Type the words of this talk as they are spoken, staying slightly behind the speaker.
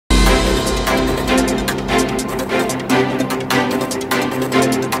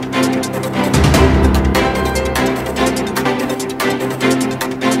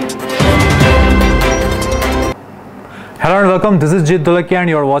Welcome, this is Jit Dolakia and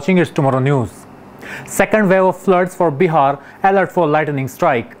you are watching It's Tomorrow News. Second wave of floods for Bihar, alert for lightning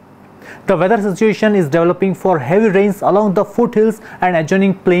strike. The weather situation is developing for heavy rains along the foothills and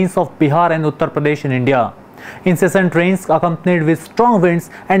adjoining plains of Bihar and Uttar Pradesh in India. Incessant rains accompanied with strong winds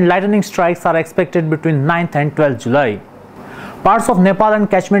and lightning strikes are expected between 9th and 12th July. Parts of Nepal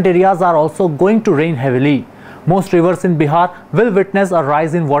and catchment areas are also going to rain heavily. Most rivers in Bihar will witness a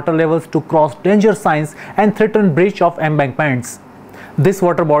rise in water levels to cross danger signs and threaten breach of embankments. These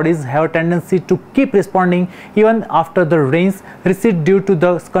water bodies have a tendency to keep responding even after the rains recede due to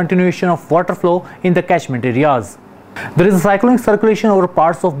the continuation of water flow in the catchment areas. There is a cyclonic circulation over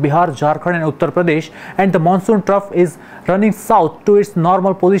parts of Bihar, Jharkhand and Uttar Pradesh, and the monsoon trough is running south to its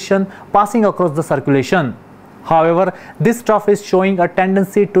normal position, passing across the circulation. However, this trough is showing a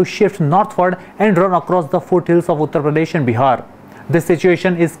tendency to shift northward and run across the foothills of Uttar Pradesh and Bihar. This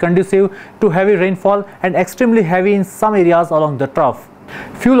situation is conducive to heavy rainfall and extremely heavy in some areas along the trough.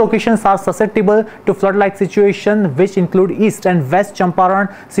 Few locations are susceptible to flood-like situation, which include East and West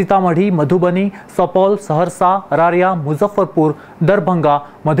Champaran, Sitamarhi, Madhubani, Supaul, Saharsa, Araria, Muzaffarpur, Darbhanga,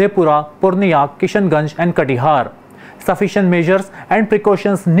 Madhepura, Purnia, Kishanganj and Katihar. Sufficient measures and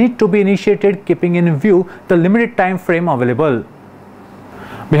precautions need to be initiated, keeping in view the limited time frame available.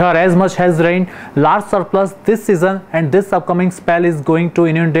 Bihar as much has rained large surplus this season, and this upcoming spell is going to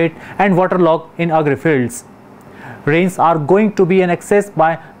inundate and waterlog in agri fields. Rains are going to be in excess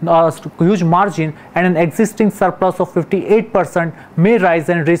by a huge margin, and an existing surplus of 58% may rise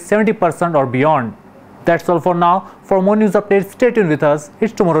and reach 70% or beyond. That's all for now. For more news updates, stay tuned with us.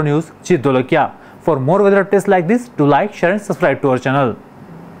 It's Tomorrow News, Jit Dolakia. For more weather updates like this, do like, share and subscribe to our channel.